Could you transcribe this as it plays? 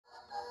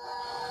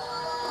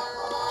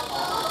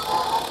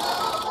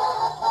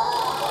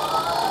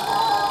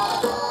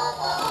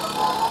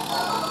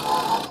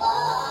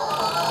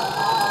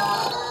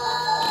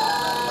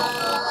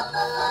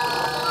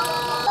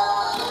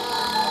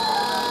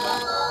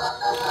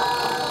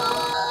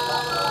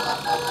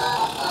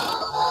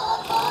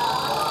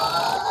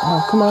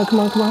Oh, come on, come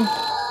on, come on.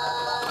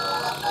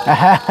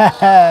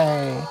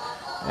 Hey,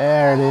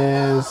 there it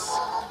is.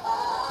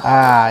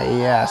 Ah,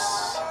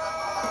 yes.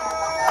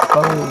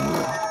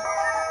 Boom.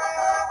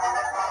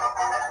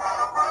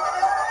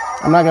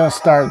 I'm not gonna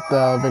start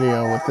the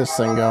video with this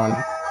thing going.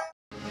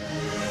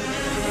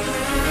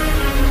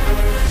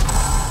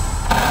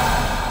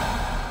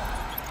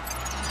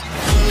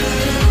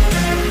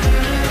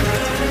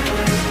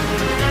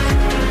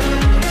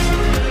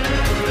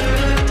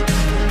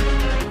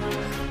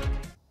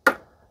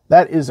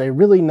 That is a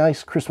really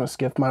nice Christmas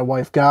gift my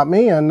wife got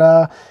me, and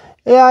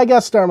yeah, I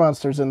got Star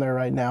Monsters in there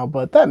right now,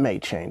 but that may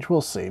change.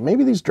 We'll see.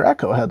 Maybe these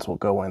DRACCO heads will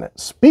go in it.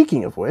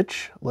 Speaking of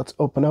which, let's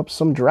open up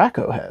some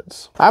DRACCO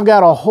heads. I've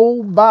got a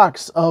whole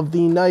box of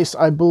the nice,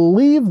 I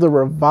believe, the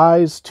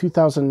revised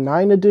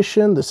 2009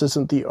 edition. This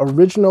isn't the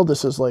original.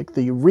 This is like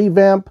the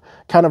revamp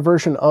kind of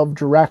version of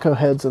DRACCO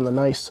heads in the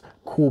nice,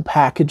 cool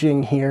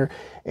packaging here.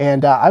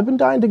 And I've been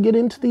dying to get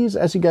into these.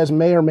 As you guys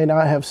may or may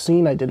not have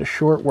seen, I did a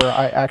short where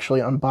I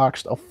actually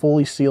unboxed a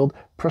fully sealed,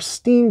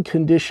 pristine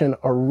condition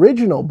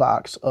original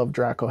box of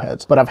DRACCO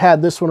heads. But I've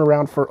had this one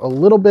around for a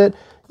little bit.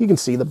 You can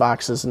see the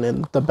box isn't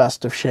in the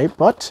best of shape,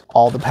 but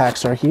all the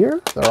packs are here.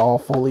 They're all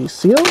fully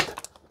sealed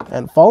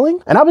and falling.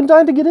 And I've been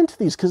dying to get into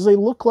these because they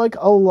look like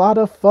a lot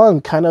of fun.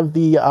 Kind of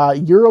the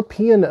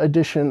European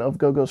edition of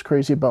Go-Go's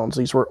Crazy Bones.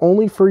 These were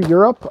only for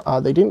Europe.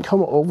 They didn't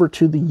come over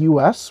to the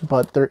US,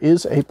 but there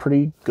is a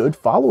pretty good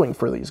following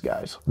for these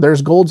guys.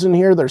 There's golds in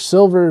here, there's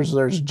silvers,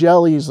 there's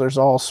jellies, there's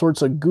all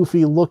sorts of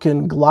goofy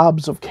looking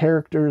globs of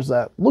characters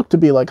that look to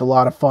be like a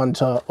lot of fun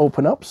to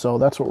open up. So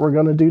that's what we're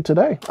gonna do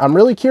today. I'm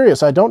really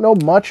curious. I don't know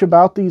much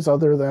about these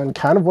other than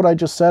kind of what I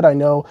just said. I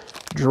know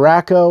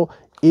DRACCO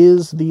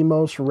is the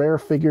most rare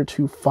figure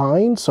to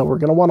find, so we're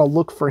going to want to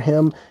look for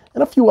him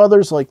and a few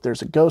others. Like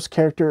there's a ghost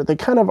character. They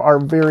kind of are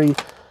very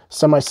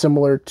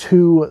semi-similar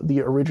to the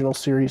original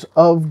series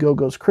of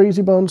Go-Go's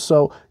Crazy Bones,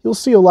 so you'll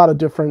see a lot of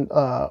different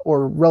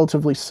or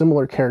relatively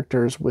similar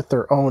characters with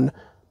their own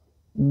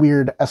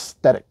weird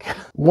aesthetic.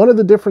 One of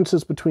the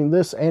differences between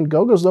this and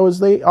Go-Go's, though, is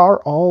they are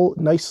all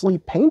nicely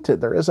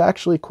painted. There is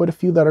actually quite a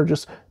few that are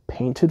just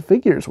painted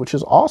figures, which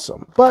is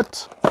awesome.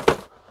 But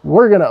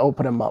we're going to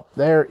open them up.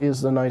 There is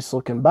the nice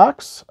looking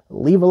box.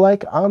 Leave a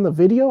like on the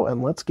video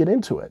and let's get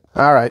into it.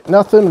 All right,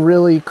 nothing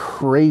really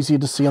crazy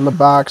to see on the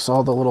box.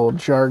 All the little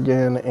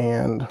jargon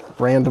and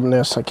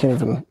randomness. I can't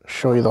even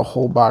show you the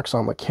whole box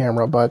on the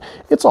camera, but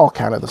it's all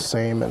kind of the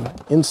same. And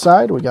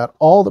inside we got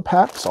all the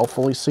packs all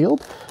fully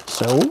sealed.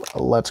 So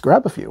let's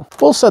grab a few.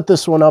 We'll set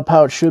this one up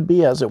how it should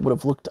be, as it would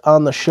have looked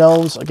on the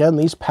shelves. Again,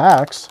 these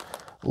packs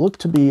look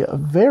to be a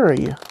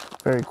very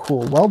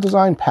cool,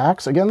 well-designed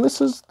packs. Again,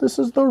 this is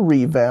the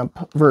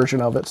revamp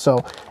version of it, so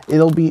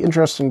it'll be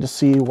interesting to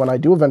see when I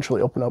do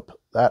eventually open up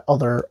that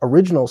other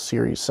original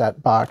series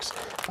set box,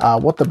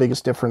 what the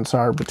biggest difference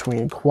are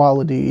between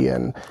quality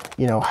and,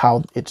 you know,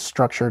 how it's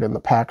structured and the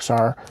packs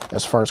are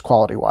as far as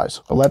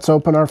quality-wise. But let's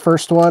open our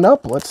first one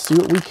up. Let's see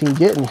what we can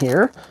get in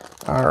here.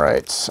 All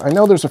right, I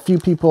know there's a few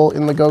people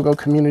in the Go-Go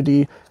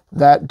community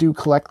that do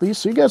collect these,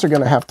 so you guys are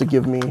going to have to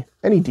give me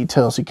any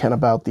details you can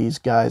about these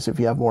guys if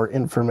you have more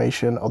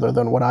information other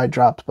than what I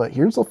dropped. But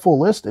here's the full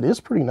list. It is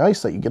pretty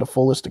nice that you get a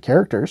full list of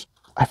characters.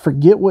 I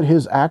forget what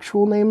his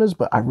actual name is,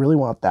 but I really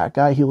want that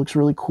guy. He looks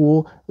really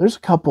cool. There's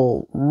a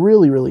couple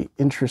really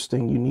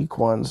interesting, unique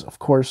ones. Of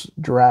course,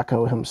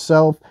 DRACCO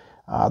himself.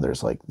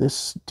 There's like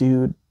this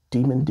dude,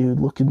 demon dude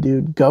looking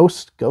dude.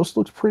 Ghost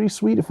looks pretty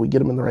sweet. If we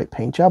get him in the right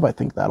paint job, I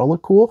think that'll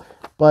look cool.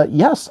 But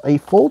yes, a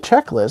full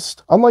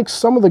checklist. Unlike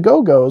some of the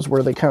Go-Go's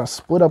where they kind of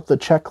split up the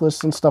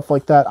checklists and stuff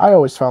like that, I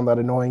always found that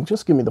annoying.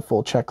 Just give me the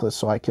full checklist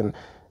so I can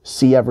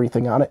see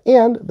everything on it.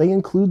 And they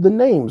include the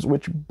names,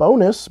 which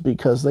bonus,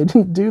 because they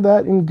didn't do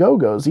that in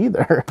Go-Go's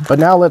either. But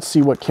now let's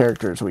see what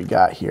characters we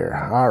got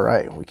here. All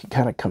right, we can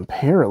kind of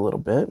compare a little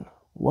bit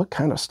what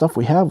kind of stuff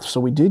we have. So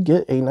we did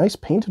get a nice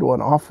painted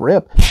one off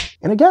rip.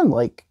 And again,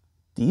 like,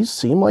 these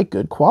seem like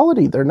good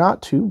quality. They're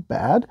not too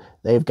bad.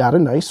 They've got a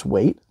nice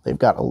weight. They've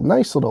got a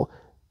nice little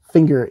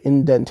finger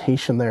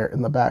indentation there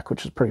in the back,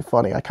 which is pretty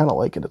funny. I kind of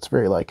like it. It's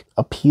very like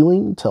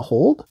appealing to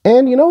hold.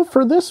 And you know,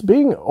 for this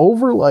being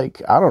over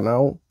like, I don't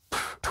know,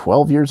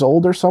 12 years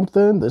old or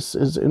something, this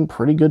is in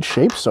pretty good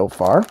shape so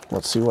far.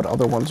 Let's see what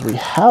other ones we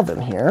have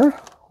in here.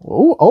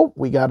 Oh,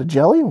 we got a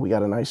jelly. We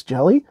got a nice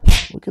jelly.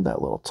 Look at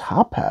that little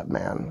top hat,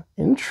 man.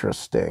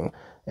 Interesting.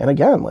 And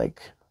again,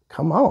 like,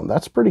 come on,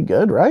 that's pretty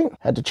good, right?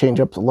 Had to change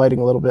up the lighting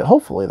a little bit.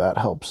 Hopefully that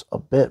helps a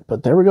bit.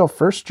 But there we go.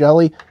 First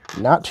jelly,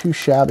 not too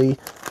shabby.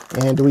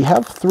 And we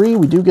have three.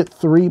 We do get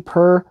 3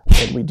 per,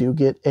 and we do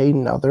get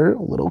another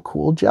little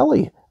cool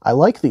jelly. I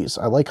like these.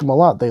 I like them a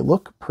lot. They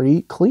look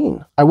pretty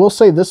clean. I will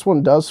say this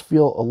one does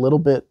feel a little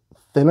bit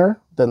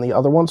thinner than the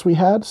other ones we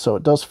had, so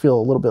it does feel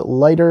a little bit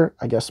lighter.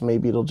 I guess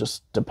maybe it'll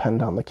just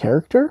depend on the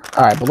character.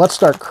 All right, but let's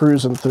start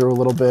cruising through a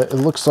little bit. It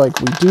looks like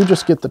we do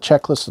just get the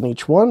checklist in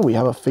each one. We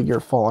have a figure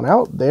falling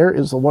out. There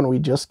is the one we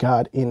just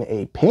got in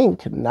a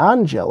pink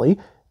non-jelly.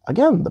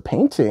 again, the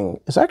painting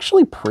is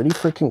actually pretty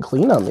freaking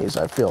clean on these,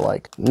 I feel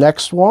like.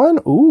 Next one,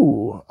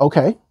 ooh,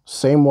 okay.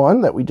 Same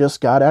one that we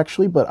just got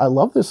actually, but I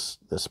love this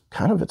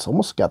kind of, it's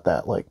almost got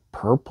that like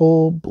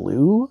purple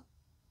blue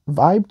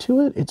vibe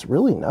to it. It's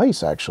really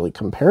nice actually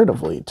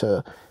comparatively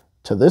to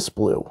this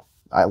blue.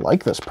 I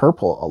like this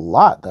purple a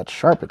lot. That's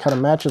sharp. It kind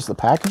of matches the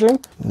packaging.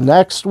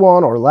 Next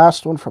one, or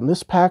last one from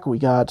this pack, we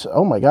got,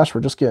 oh my gosh, we're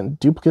just getting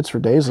duplicates for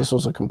days. This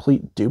was a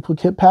complete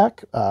duplicate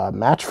pack,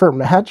 match for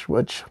match,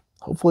 which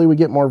hopefully we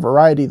get more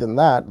variety than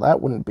that.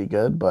 That wouldn't be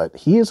good, but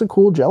he is a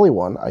cool jelly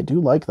one. I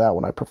do like that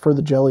one. I prefer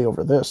the jelly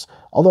over this.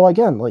 Although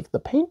again, like the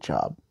paint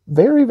job,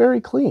 very, very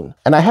clean.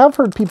 And I have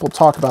heard people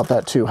talk about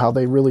that too, how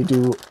they really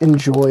do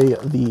enjoy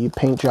the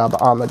paint job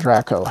on the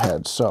DRACCO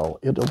head. So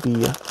it'll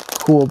be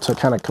cool to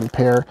kind of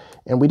compare.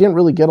 And we didn't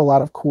really get a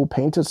lot of cool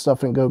painted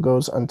stuff in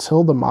Go-Go's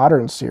until the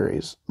modern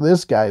series.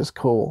 This guy's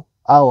cool.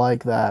 I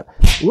like that.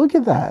 Look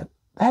at that.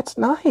 That's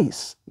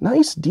nice.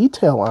 Nice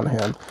detail on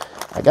him.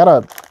 I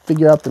gotta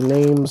figure out the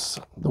names.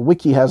 The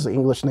wiki has the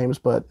English names,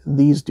 but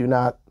these do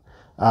not.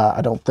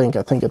 I don't think.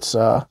 I think it's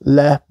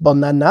Le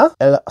Banana,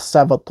 El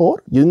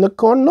Salvatore,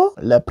 Unicorno,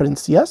 Le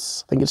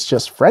Princesse. I think it's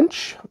just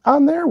French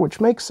on there, which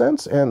makes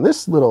sense. And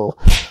this little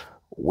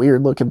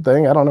weird looking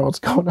thing, I don't know what's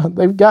going on.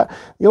 They've got,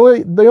 the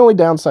only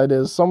downside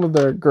is some of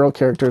their girl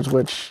characters,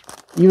 which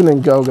even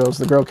in Go-Go's,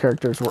 the girl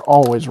characters were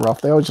always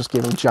rough. They always just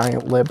gave them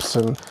giant lips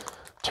and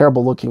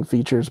terrible looking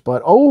features.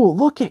 But oh,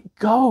 look at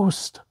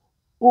Ghost.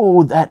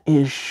 Oh, that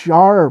is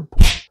sharp.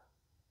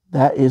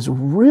 That is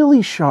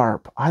really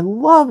sharp. I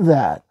love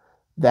that.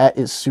 That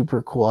is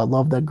super cool. I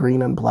love that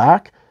green and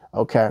black.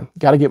 Okay,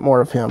 got to get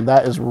more of him.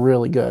 That is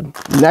really good.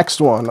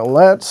 Next one,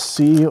 let's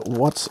see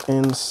what's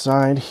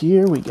inside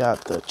here. We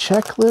got the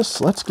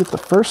checklist. Let's get the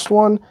first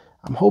one.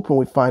 I'm hoping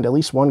we find at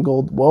least one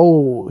gold.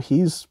 Whoa,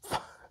 he's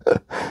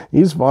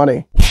he's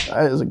funny.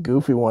 That is a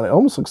goofy one. It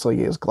almost looks like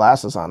he has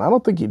glasses on. I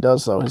don't think he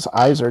does, though. His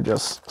eyes are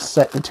just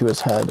set into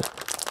his head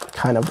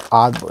kind of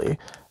oddly.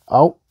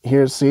 Oh,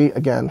 here's, see,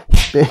 again,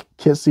 big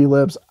kissy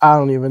lips. I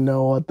don't even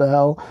know what the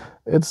hell.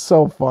 It's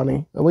so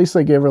funny. At least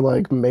they gave her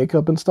like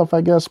makeup and stuff,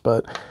 I guess,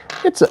 but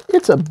it's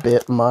a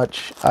bit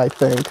much, I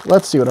think.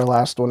 Let's see what our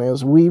last one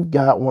is. We've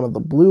got one of the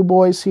blue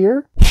boys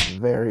here.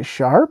 Very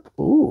sharp.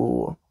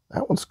 Ooh,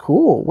 that one's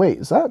cool. Wait,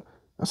 that's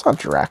not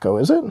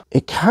DRACCO, is it?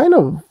 It kind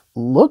of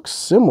looks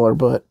similar,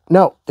 but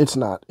no, it's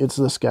not. It's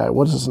this guy.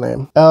 What is his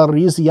name?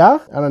 Elrizia?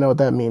 I don't know what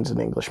that means in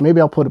English. Maybe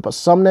I'll put up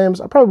some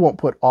names. I probably won't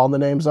put all the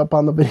names up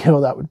on the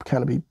video. That would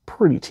kind of be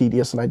pretty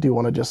tedious, and I do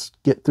want to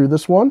just get through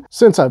this one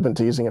since I've been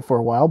teasing it for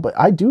a while, but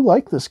I do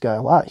like this guy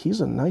a lot.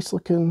 He's a nice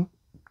looking,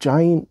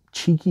 giant,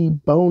 cheeky,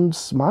 boned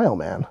smile,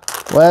 man.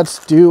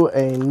 Let's do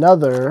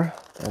another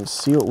and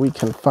see what we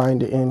can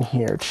find in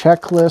here.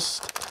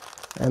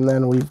 Checklist, and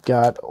then we've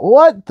got,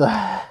 what the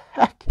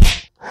heck?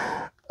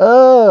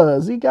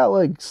 Has he got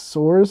like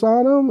sores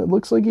on him? It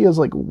looks like he has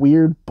like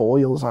weird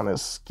boils on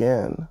his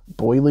skin.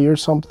 Boily or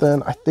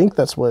something. I think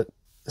that's what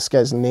this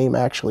guy's name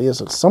actually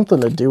is. It's something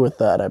to do with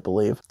that, I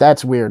believe.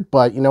 That's weird,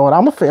 but you know what?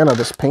 I'm a fan of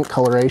this paint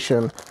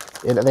coloration.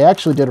 They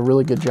actually did a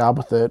really good job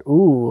with it.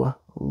 Ooh,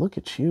 look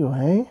at you,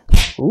 hey?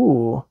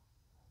 Ooh,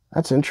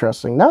 that's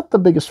interesting. Not the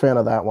biggest fan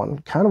of that one.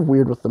 Kind of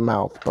weird with the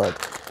mouth,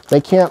 but they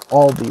can't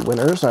all be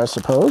winners, I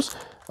suppose.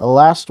 The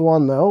last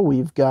one, though,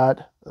 we've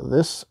got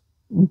this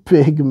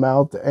big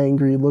mouthed,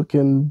 angry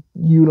looking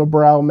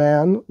unibrow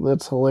man.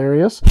 That's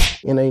hilarious.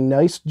 In a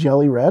nice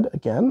jelly red.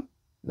 Again,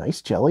 nice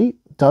jelly.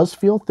 Does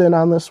feel thin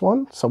on this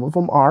one. Some of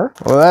them are.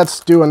 Well, let's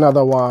do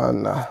another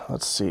one.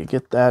 Let's see.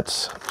 Get that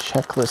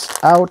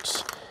checklist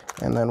out.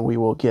 And then we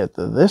will get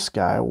this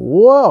guy.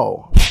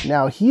 Whoa.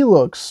 Now, he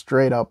looks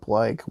straight up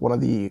like one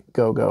of the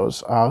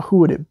Go-Go's. Who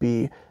would it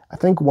be? I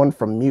think one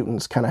from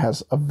Mutants kind of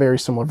has a very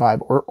similar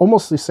vibe. Or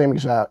almost the same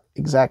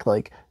exact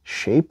like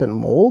shape and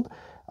mold.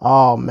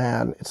 Oh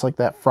man, it's like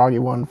that froggy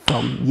one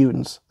from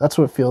Mutants. That's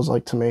what it feels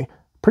like to me.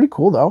 Pretty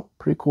cool though,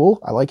 pretty cool.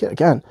 I like it.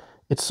 Again,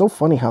 it's so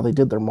funny how they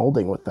did their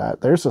molding with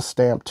that. There's a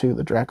stamp too,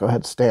 the DRACCO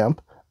head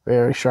stamp.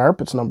 Very sharp,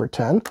 it's number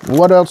 10.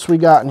 What else we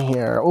got in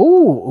here?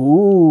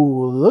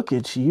 Ooh, look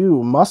at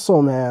you,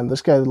 Muscle Man.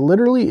 This guy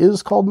literally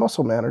is called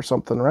Muscle Man or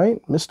something,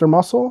 right? Mr.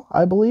 Muscle,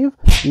 I believe.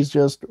 He's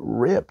just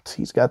ripped.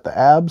 He's got the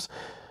abs.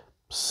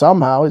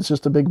 Somehow it's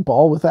just a big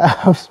ball with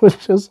abs,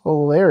 which is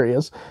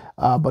hilarious,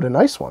 but a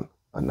nice one.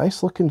 A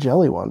nice looking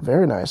jelly one.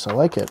 Very nice. I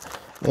like it.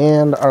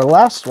 And our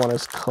last one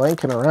is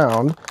clanking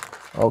around.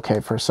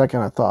 Okay, for a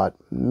second I thought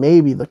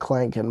maybe the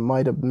clanking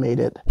might have made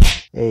it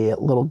a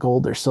little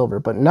gold or silver,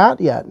 but not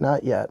yet,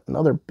 not yet.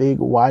 Another big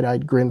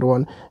wide-eyed grinned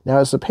one. Now,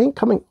 is the paint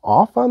coming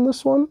off on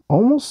this one?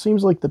 Almost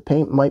seems like the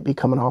paint might be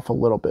coming off a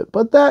little bit,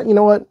 but that, you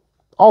know what?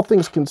 All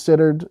things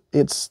considered,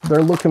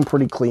 they're looking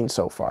pretty clean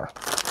so far.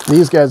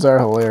 These guys are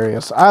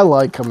hilarious. I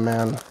like them,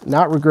 man.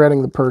 Not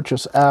regretting the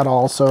purchase at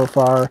all so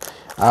far.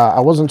 I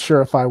wasn't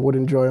sure if I would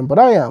enjoy them, but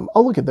I am.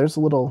 Oh, look at, there's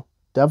a little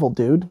devil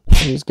dude. And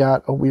he's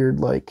got a weird,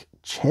 like,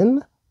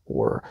 chin.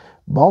 or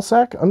ball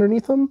sack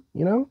underneath him.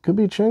 You know, could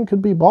be chin,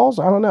 could be balls.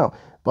 I don't know.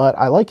 But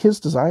I like his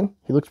design.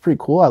 He looks pretty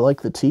cool. I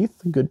like the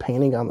teeth. Good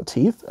painting on the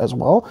teeth as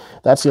well.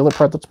 That's the other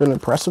part that's been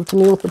impressive to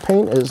me with the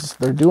paint is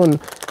they're doing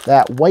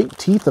that white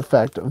teeth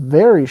effect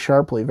very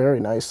sharply, very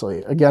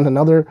nicely. Again,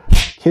 another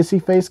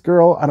kissy face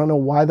girl. I don't know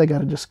why they got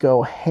to just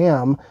go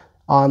ham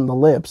on the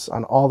lips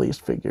on all these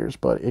figures,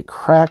 but it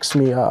cracks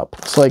me up.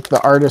 It's like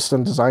the artist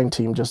and design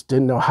team just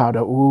didn't know how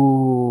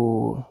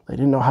to, they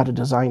didn't know how to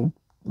design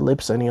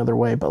lips any other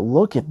way. But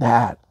look at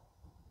that.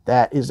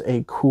 That is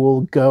a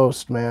cool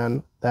ghost,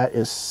 man. That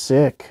is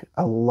sick.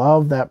 I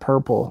love that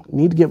purple.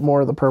 Need to get more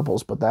of the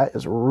purples, but that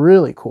is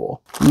really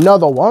cool.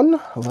 Another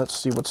one. Let's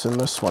see what's in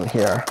this one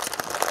here.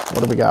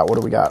 What do we got? What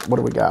do we got? What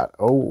do we got?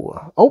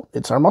 Oh,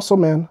 it's our muscle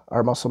man.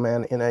 Our muscle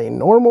man in a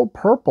normal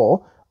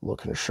purple.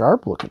 Looking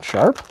sharp, looking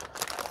sharp.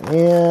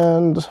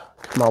 And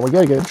come on, we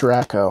gotta get a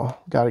DRACCO.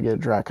 Gotta get a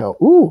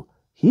DRACCO. Ooh,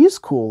 he's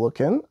cool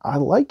looking. I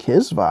like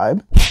his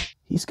vibe.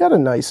 He's got a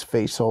nice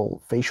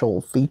facial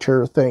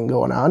feature thing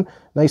going on.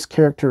 Nice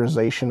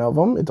characterization of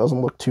him. It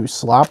doesn't look too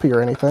sloppy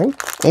or anything.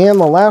 And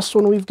the last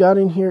one we've got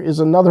in here is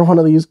another one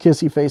of these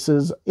kissy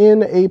faces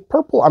in a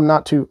purple. I'm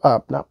not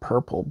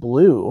purple,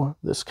 blue.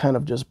 This kind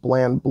of just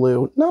bland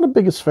blue. Not a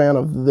biggest fan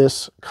of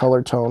this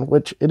color tone,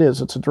 which it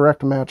is. It's a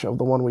direct match of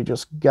the one we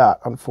just got,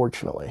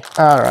 unfortunately.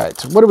 All right,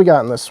 what do we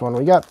got in this one?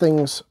 We got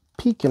things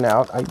peeking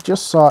out. I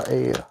just saw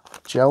a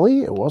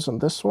jelly. It wasn't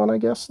this one, I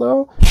guess,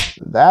 though.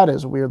 That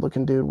is a weird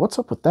looking dude. What's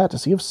up with that?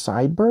 Does he have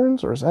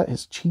sideburns or is that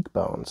his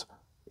cheekbones?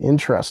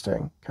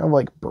 Interesting. Kind of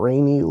like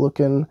brainy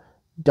looking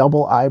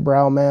double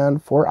eyebrow man.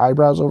 4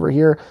 eyebrows over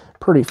here.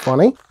 Pretty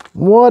funny.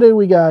 What do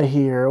we got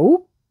here?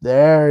 Oop,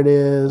 there it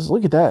is.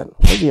 Look at that.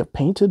 Does he have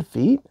painted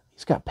feet?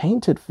 He's got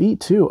painted feet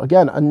too.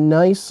 Again, a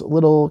nice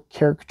little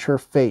caricature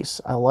face.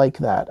 I like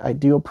that. I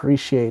do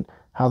appreciate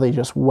how they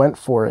just went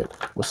for it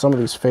with some of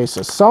these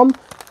faces. Some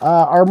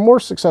are more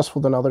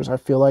successful than others, I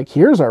feel like.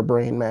 Here's our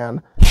brain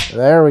man.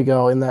 There we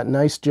go, in that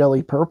nice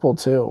jelly purple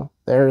too.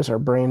 There's our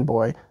brain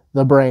boy,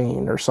 the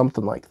brain, or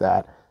something like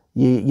that.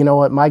 You know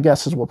what, my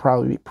guesses will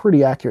probably be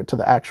pretty accurate to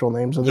the actual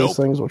names of these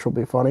things, which will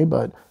be funny,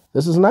 but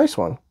this is a nice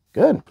one.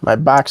 Good. My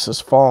box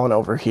has fallen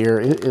over here.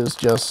 It is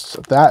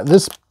just that,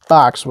 this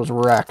box was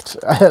wrecked.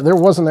 There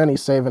wasn't any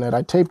saving it.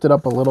 I taped it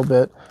up a little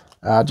bit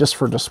just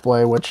for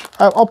display, which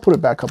I'll put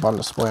it back up on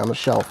display on the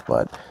shelf,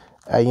 but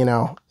you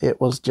know, it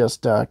was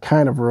just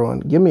kind of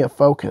ruined. Give me a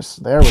focus.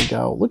 There we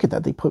go. Look at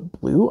that. They put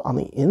blue on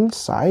the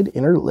inside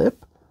inner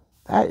lip.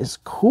 That is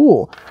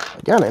cool.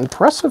 Again,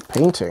 impressive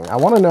painting. I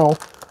want to know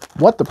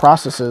what the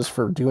process is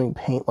for doing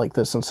paint like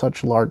this in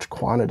such large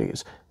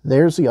quantities.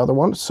 There's the other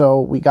one.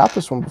 So we got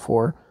this one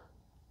before.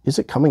 Is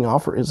it coming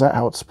off or is that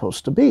how it's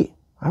supposed to be?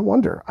 I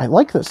wonder. I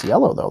like this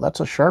yellow, though. That's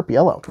a sharp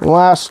yellow.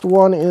 Last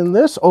one in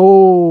this.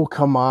 Oh,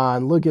 come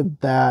on. Look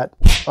at that.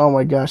 Oh,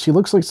 my gosh. He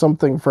looks like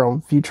something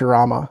from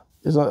Futurama.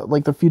 Is it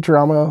like the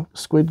Futurama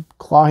squid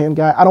claw hand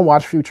guy? I don't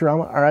watch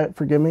Futurama. All right,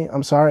 forgive me.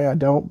 I'm sorry, I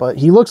don't. But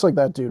he looks like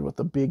that dude with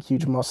the big,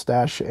 huge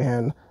mustache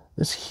and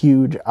this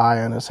huge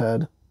eye on his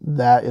head.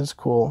 That is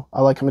cool.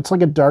 I like him. It's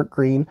like a dark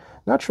green.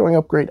 Not showing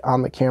up great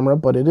on the camera,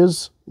 but it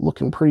is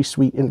looking pretty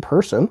sweet in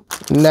person.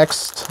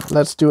 Next,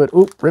 let's do it.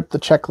 Oop, rip the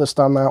checklist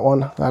on that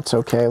one. That's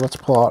okay. Let's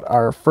pull out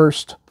our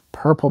first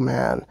purple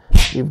man.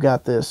 We've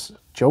got this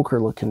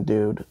Joker-looking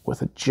dude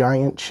with a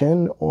giant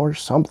chin or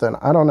something.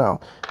 I don't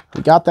know.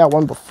 We got that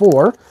one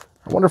before.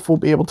 I wonder if we'll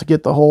be able to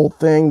get the whole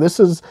thing. This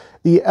is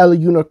the El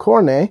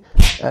Unicorne,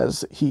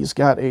 as he's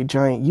got a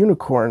giant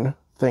unicorn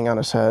thing on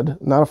his head.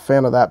 Not a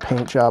fan of that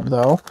paint job,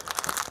 though.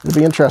 It'd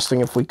be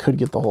interesting if we could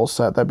get the whole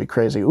set. That'd be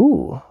crazy.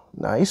 Ooh,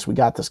 nice. We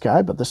got this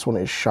guy, but this one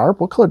is sharp.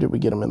 What color did we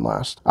get him in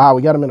last? Ah,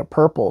 we got him in a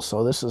purple,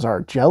 so this is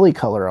our jelly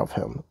color of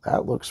him.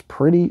 That looks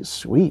pretty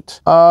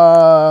sweet.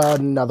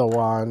 Another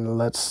one.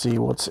 Let's see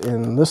what's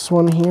in this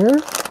one here.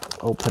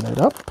 Open it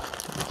up.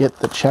 Get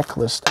the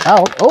checklist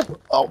out.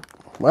 Oh,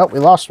 well, we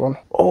lost one.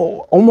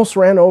 Oh, almost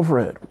ran over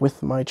it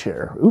with my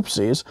chair.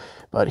 Oopsies.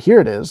 But here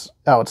it is.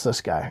 Oh, it's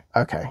this guy.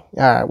 Okay.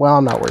 All right. Well,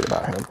 I'm not worried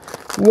about him.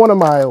 One of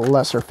my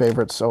lesser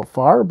favorites so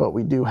far, but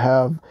we do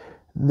have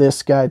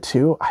this guy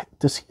too.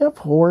 Does he have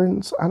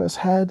horns on his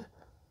head?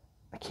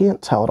 I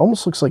can't tell. It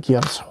almost looks like he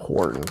has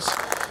horns.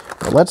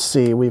 But let's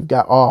see. We've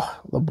got,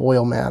 the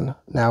Boil Man.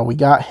 Now we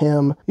got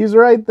him. He's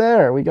right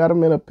there. We got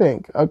him in a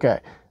pink. Okay.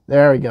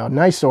 There we go.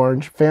 Nice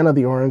orange. Fan of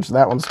the orange.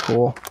 That one's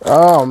cool.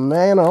 Oh,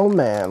 man. Oh,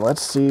 man.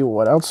 Let's see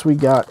what else we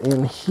got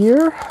in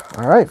here.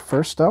 All right.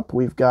 First up,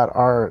 we've got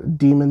our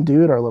demon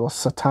dude, our little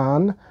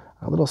Satan,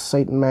 our little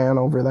Satan man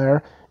over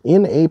there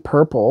in a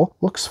purple.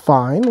 Looks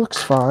fine.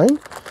 Looks fine.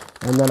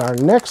 And then our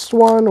next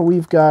one,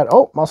 we've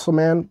got, Muscle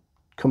Man,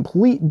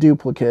 complete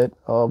duplicate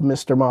of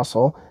Mr.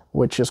 Muscle,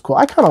 which is cool.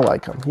 I kind of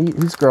like him.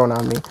 He's growing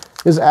on me.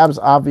 His abs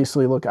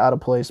obviously look out of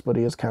place, but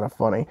he is kind of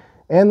funny.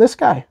 And this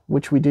guy,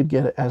 which we did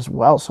get as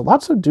well. So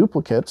lots of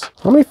duplicates.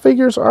 How many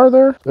figures are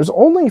there? There's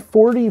only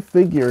 40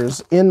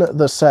 figures in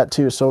the set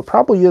too, so it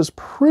probably is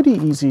pretty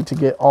easy to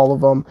get all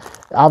of them.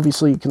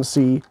 Obviously, you can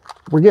see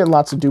we're getting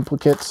lots of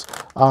duplicates.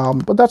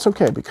 But that's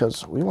okay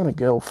because we want to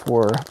go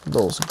for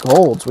those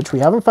golds, which we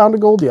haven't found a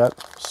gold yet.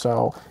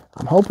 So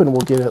I'm hoping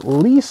we'll get at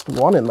least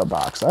one in the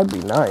box. That'd be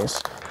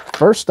nice.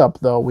 First up,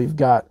 though, we've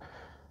got...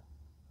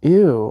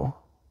 Ew.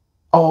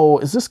 Oh,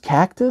 is this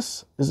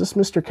Cactus? Is this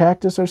Mr.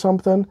 Cactus or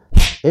something?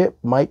 It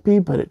might be,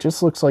 but it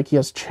just looks like he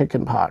has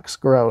chicken pox.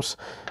 Gross.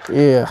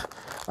 Yeah,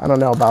 I don't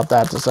know about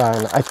that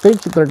design. I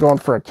think they're going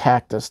for a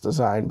cactus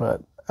design,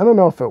 but I don't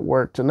know if it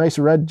worked. A nice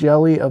red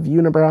jelly of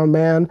Unibrow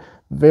Man.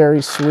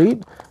 Very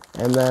sweet.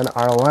 And then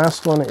our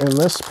last one in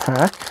this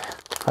pack,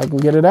 if I can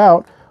get it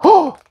out.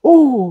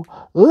 Oh,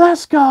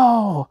 let's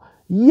go.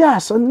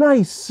 Yes, a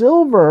nice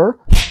silver.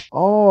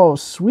 Oh,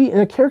 sweet. And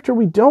a character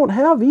we don't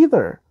have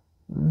either.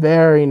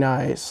 Very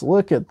nice.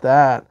 Look at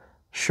that.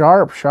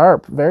 Sharp,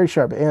 sharp, very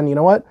sharp. And you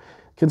know what?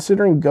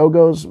 Considering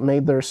Go-Go's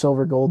made their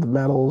silver gold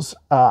medals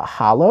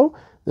hollow,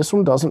 this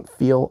one doesn't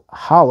feel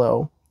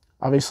hollow.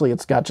 Obviously,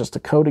 it's got just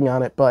a coating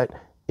on it, but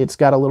it's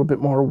got a little bit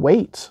more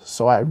weight.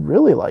 So I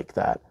really like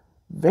that.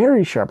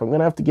 Very sharp. I'm going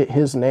to have to get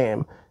his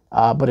name.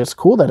 But it's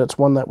cool that it's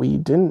one that we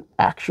didn't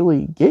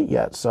actually get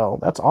yet. So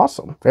that's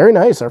awesome. Very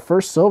nice. Our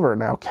first silver.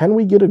 Now, can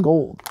we get a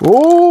gold?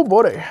 Oh,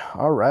 buddy.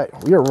 All right.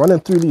 We are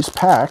running through these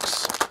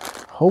packs.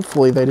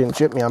 Hopefully they didn't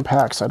jip me on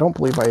packs. I don't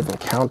believe I even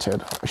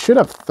counted. I should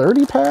have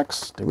 30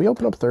 packs. Did we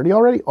open up 30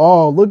 already?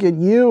 Oh, look at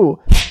you.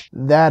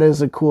 That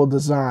is a cool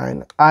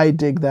design. I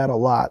dig that a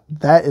lot.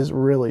 That is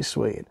really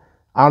sweet.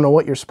 I don't know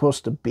what you're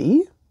supposed to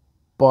be,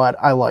 but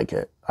I like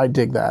it. I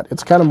dig that.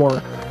 It's kind of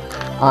more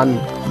on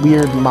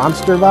weird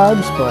monster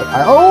vibes, but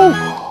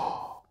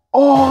oh,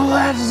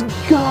 let's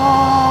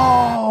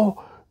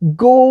go.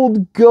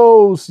 Gold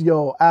Ghost.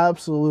 Yo,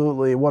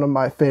 absolutely. One of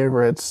my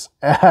favorites.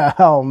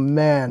 Oh,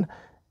 man.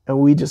 And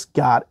we just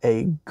got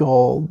a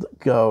gold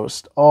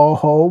ghost.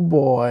 Oh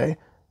boy.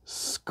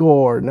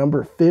 Score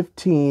number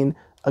 15.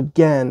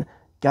 Again,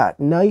 got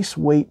nice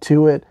weight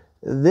to it.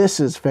 This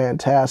is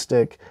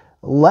fantastic.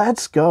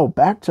 Let's go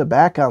back to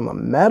back on the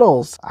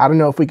medals. I don't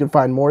know if we can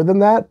find more than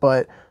that,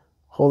 but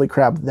holy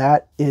crap,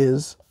 that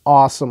is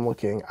awesome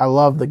looking. I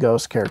love the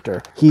ghost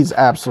character. He's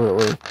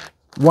absolutely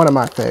one of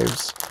my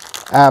faves.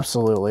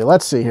 Absolutely.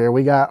 Let's see here.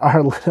 We got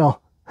our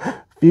little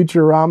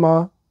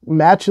Futurama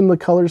matching the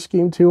color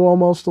scheme too,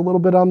 almost a little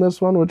bit on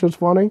this one, which was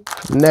funny.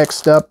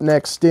 Next up,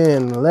 next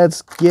in,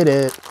 let's get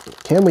it.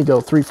 Can we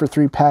go 3 for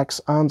 3 packs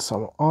on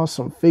some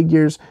awesome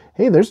figures?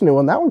 Hey, there's a new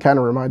one. That one kind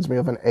of reminds me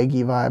of an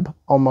Eggy vibe,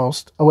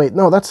 almost. Oh wait,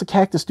 no, that's the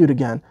cactus dude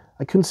again.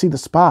 I couldn't see the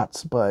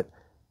spots, but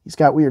he's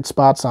got weird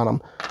spots on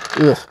him.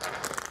 Ugh.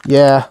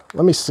 Yeah,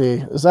 let me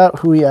see. Is that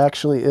who he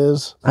actually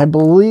is? I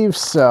believe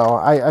so.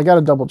 I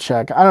gotta double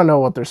check. I don't know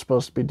what they're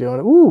supposed to be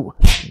doing. Ooh,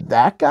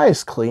 that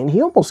guy's clean.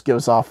 He almost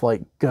gives off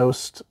like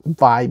ghost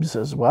vibes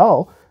as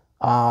well.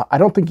 I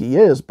don't think he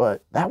is,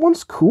 but that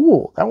one's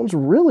cool. That one's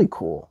really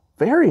cool.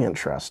 Very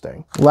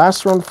interesting.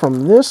 Last one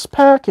from this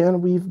pack,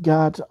 and we've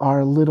got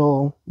our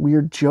little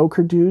weird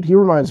Joker dude. He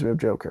reminds me of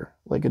Joker,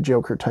 like a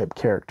Joker type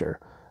character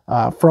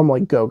from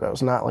like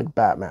Go-Go's, not like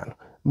Batman.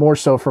 More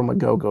so from a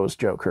Go-Go's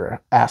Joker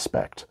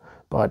aspect.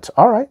 But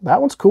all right,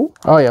 that one's cool.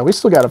 Oh yeah, we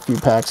still got a few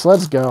packs.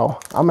 Let's go.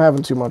 I'm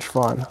having too much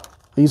fun.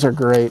 These are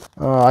great.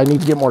 I need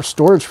to get more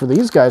storage for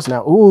these guys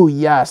now. Ooh,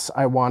 yes,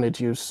 I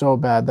wanted you so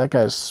bad. That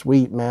guy's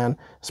sweet, man.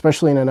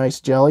 Especially in a nice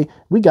jelly.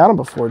 We got him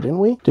before, didn't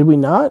we? Did we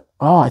not?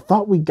 Oh, I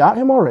thought we got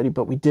him already,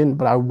 but we didn't.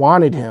 But I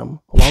wanted him.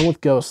 Along with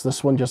Ghost,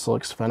 this one just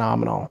looks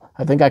phenomenal.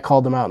 I think I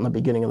called him out in the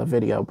beginning of the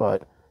video,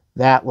 but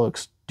that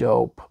looks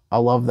dope. I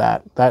love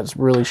that. That's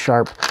really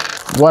sharp.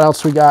 What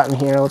else we got in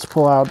here? Let's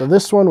pull out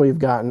this one. We've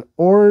got an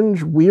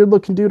orange,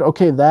 weird-looking dude.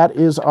 Okay, that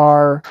is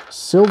our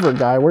silver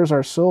guy. Where's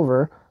our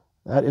silver?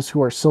 That is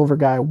who our silver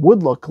guy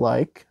would look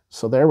like.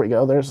 So there we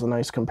go. There's a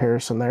nice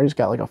comparison there. He's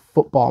got like a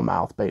football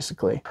mouth,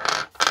 basically.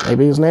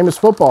 Maybe his name is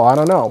Football. I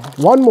don't know.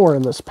 One more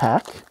in this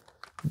pack.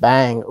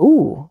 Bang.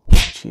 Ooh,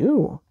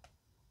 chew.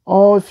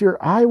 Oh, if your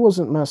eye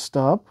wasn't messed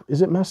up,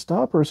 is it messed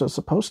up or is it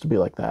supposed to be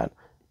like that?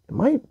 It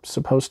might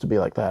supposed to be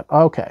like that.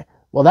 Okay.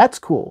 Well, that's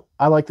cool.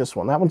 I like this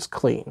one. That one's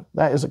clean.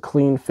 That is a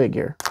clean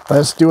figure.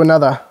 Let's do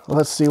another.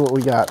 Let's see what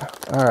we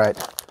got. All right.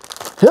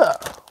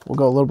 We'll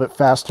go a little bit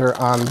faster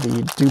on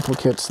the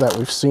duplicates that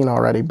we've seen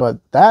already, but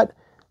that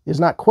is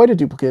not quite a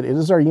duplicate. It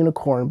is our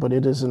unicorn, but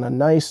it is in a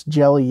nice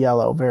jelly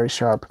yellow, very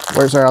sharp.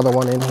 Where's our other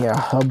one in here?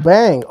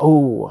 Bang.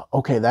 Oh,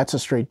 okay, that's a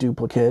straight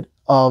duplicate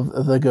of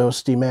the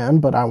Ghosty Man,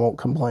 but I won't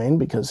complain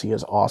because he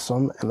is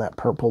awesome, and that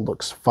purple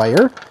looks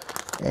fire.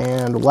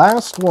 And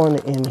last one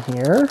in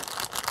here.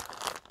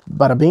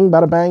 Bada bing,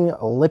 bada bang,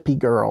 Lippy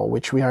Girl,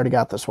 which we already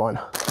got this one.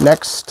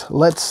 Next,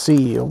 let's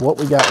see what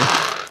we got.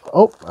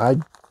 Oh,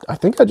 I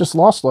think I just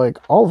lost like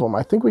all of them.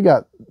 I think we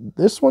got,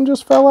 this one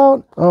just fell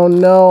out. Oh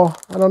no,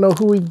 I don't know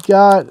who we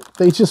got.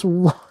 They just,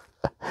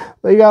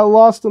 they got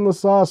lost in the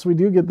sauce. We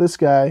do get this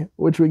guy,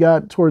 which we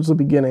got towards the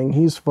beginning.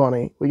 He's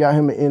funny. We got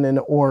him in an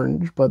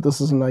orange, but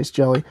this is a nice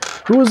jelly.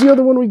 Who was the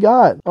other one we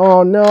got?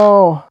 Oh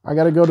no, I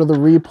gotta go to the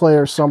replay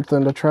or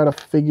something to try to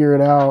figure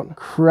it out.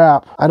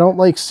 Crap, I don't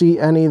like see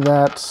any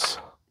that's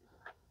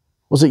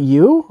Was it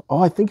you?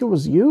 Oh, I think it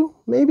was you,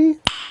 maybe?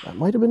 That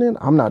might have been it.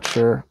 I'm not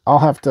sure. I'll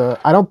have to...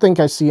 I don't think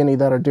I see any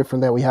that are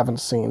different that we haven't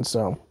seen,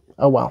 so...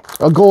 Oh, well.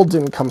 A gold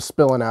didn't come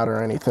spilling out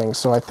or anything,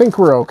 so I think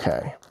we're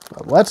okay.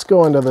 But let's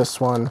go into this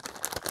one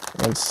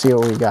and see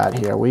what we got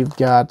here. We've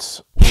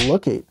got...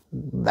 Look at...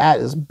 That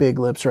is big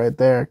lips right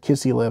there.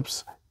 Kissy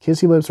lips.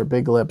 Kissy lips or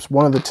big lips.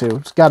 One of the two.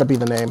 It's got to be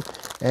the name.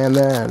 And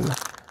then...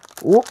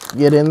 Whoop,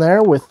 get in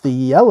there with the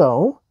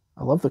yellow...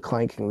 I love the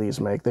clanking these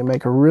make. They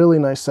make a really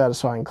nice,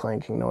 satisfying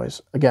clanking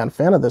noise. Again,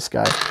 fan of this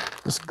guy.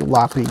 This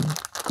gloppy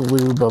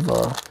gloob of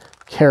a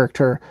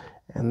character.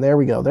 And there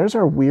we go. There's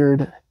our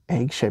weird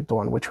egg-shaped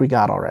one, which we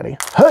got already.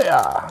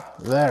 Hiya!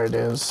 There it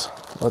is.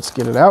 Let's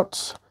get it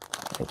out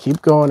and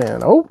keep going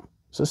in. Oh,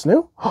 is this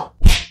new? Oh,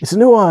 it's a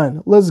new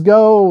one. Let's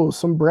go.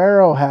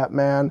 Sombrero hat,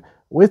 man,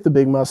 with the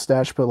big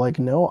mustache, but like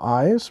no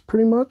eyes,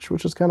 pretty much,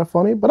 which is kind of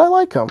funny. But I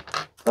like him.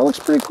 That looks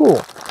pretty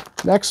cool.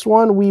 Next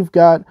one, we've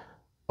got...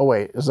 Oh,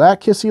 wait, is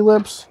that Kissy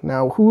Lips?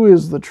 Now, who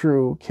is the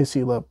true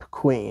Kissy Lip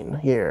queen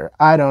here?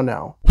 I don't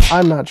know.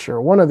 I'm not sure.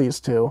 One of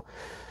these two.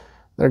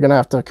 They're going to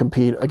have to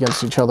compete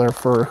against each other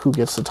for who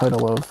gets the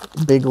title of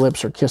Big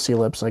Lips or Kissy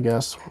Lips, I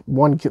guess.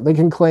 They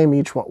can claim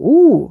each one.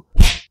 Ooh,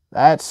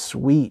 that's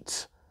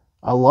sweet.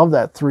 I love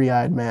that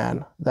three-eyed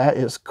man. That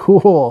is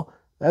cool.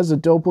 That's a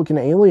dope-looking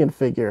alien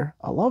figure.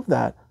 I love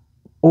that.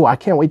 Oh, I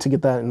can't wait to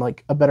get that in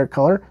like a better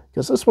color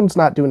because this one's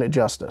not doing it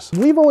justice.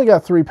 We've only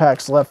got 3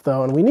 packs left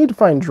though, and we need to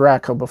find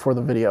DRACCO before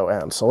the video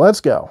ends. So let's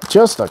go.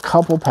 Just a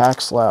couple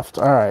packs left.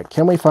 All right,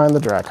 can we find the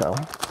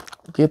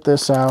DRACCO? Get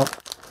this out.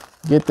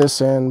 Get this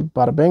in.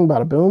 Bada bing,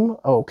 bada boom.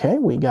 Okay,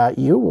 we got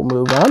you. We'll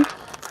move on.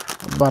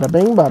 Bada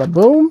bing, bada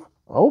boom.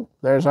 Oh,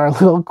 there's our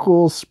little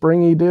cool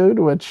springy dude,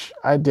 which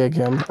I dig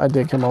him. I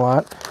dig him a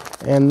lot.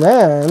 And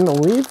then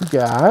we've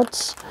got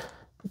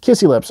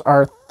Kissy Lips,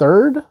 our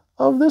third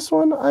of this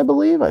one, I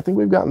believe. I think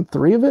we've gotten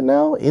 3 of it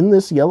now in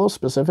this yellow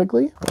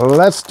specifically.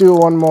 Let's do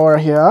one more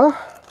here.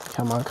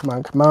 Come on, come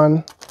on, come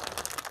on.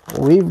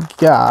 We've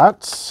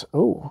got...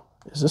 Oh,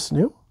 is this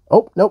new?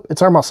 Oh, nope,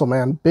 it's our muscle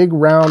man. Big,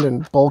 round,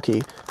 and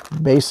bulky,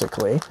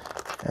 basically.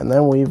 And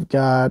then we've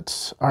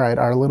got, all right,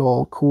 our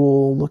little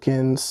cool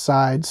looking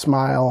side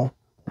smile,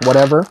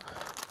 whatever.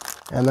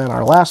 And then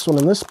our last one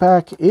in this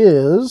pack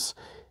is...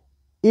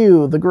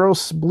 Ew, the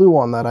gross blue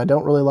one that I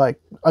don't really like.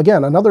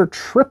 Again, another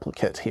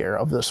triplicate here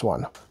of this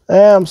one.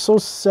 I'm so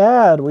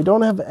sad. We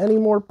don't have any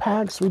more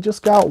packs. We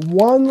just got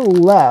 1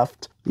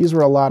 left. These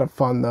were a lot of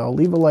fun, though.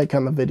 Leave a like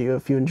on the video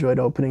if you enjoyed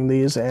opening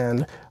these,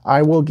 and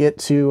I will get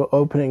to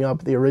opening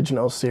up the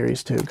original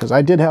series, too, because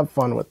I did have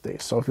fun with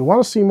these. So if you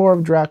want to see more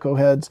of DRACCO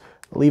heads,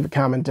 leave a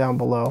comment down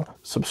below.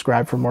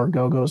 Subscribe for more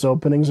Go-Go's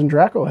openings and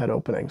DRACCO head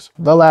openings.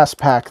 The last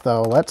pack,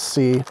 though, let's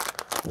see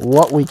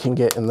what we can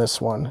get in this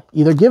one.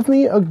 Either give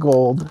me a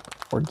gold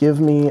or give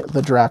me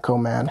the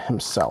DRACCO man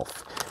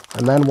himself.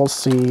 And then we'll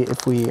see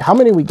if how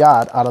many we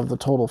got out of the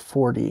total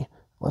 40.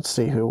 Let's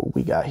see who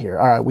we got here.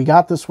 All right, we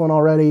got this one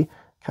already.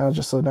 Kind of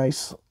just a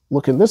nice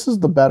looking. This is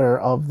the better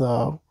of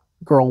the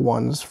girl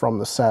ones from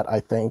the set, I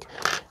think.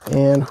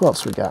 And who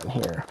else we got in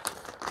here?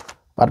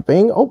 Bada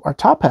bing. Oh, our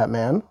top hat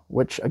man,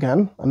 which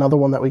again, another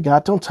one that we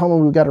got. Don't tell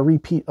me we got a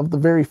repeat of the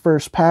very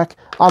first pack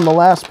on the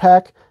last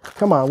pack.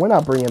 Come on, we're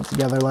not bringing it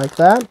together like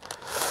that.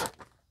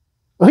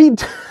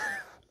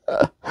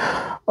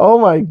 Oh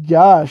my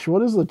gosh,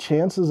 what is the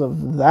chances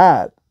of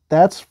that?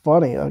 That's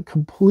funny. A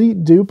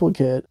complete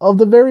duplicate of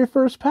the very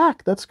first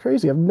pack. That's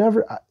crazy. I've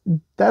never...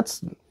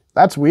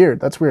 That's weird.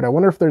 That's weird. I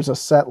wonder if there's a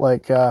set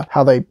like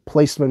how they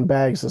place them in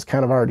bags is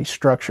kind of already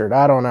structured.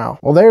 I don't know.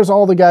 Well, there's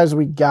all the guys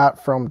we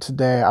got from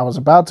today. I was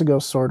about to go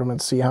sort them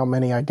and see how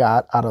many I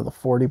got out of the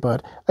 40,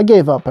 but I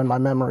gave up and my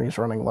memory's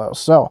running low.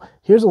 So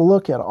here's a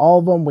look at all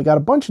of them. We got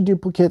a bunch of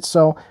duplicates,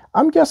 so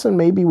I'm guessing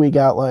maybe we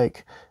got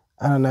like,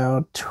 I don't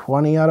know,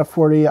 20 out of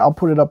 40. I'll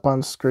put it up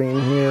on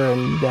screen here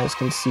and you guys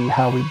can see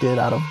how we did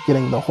out of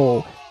getting the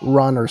whole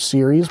run or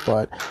series,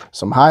 but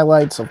some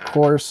highlights, of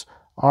course,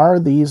 are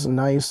these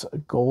nice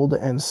gold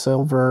and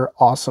silver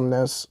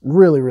awesomeness.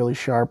 Really, really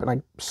sharp. And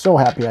I'm so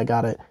happy I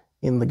got it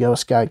in the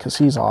Ghost guy because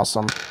he's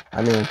awesome.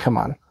 I mean, come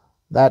on.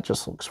 That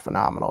just looks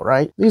phenomenal,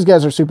 right? These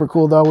guys are super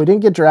cool, though. We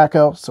didn't get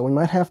DRACCO, so we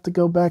might have to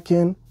go back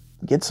in,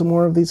 get some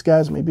more of these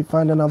guys, maybe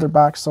find another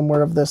box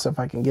somewhere of this if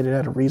I can get it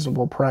at a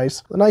reasonable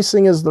price. The nice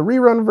thing is the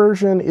rerun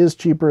version is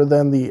cheaper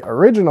than the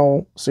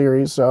original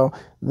series, so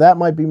that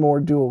might be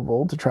more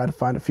doable to try to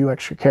find a few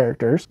extra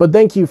characters. But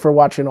thank you for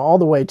watching all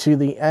the way to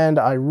the end.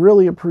 I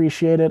really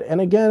appreciate it.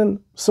 And again,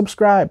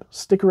 subscribe.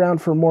 Stick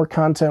around for more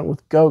content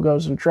with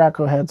Go-Go's and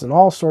DRACCO heads and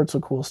all sorts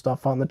of cool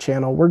stuff on the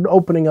channel. We're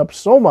opening up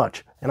so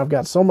much, and I've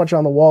got so much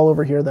on the wall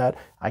over here that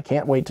I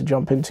can't wait to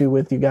jump into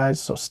with you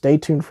guys, so stay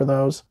tuned for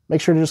those.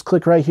 Make sure to just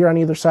click right here on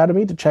either side of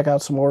me to check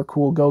out some more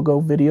cool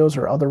Go-Go videos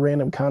or other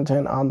random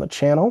content on the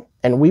channel.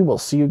 And we will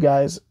see you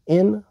guys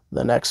in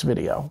the next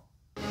video.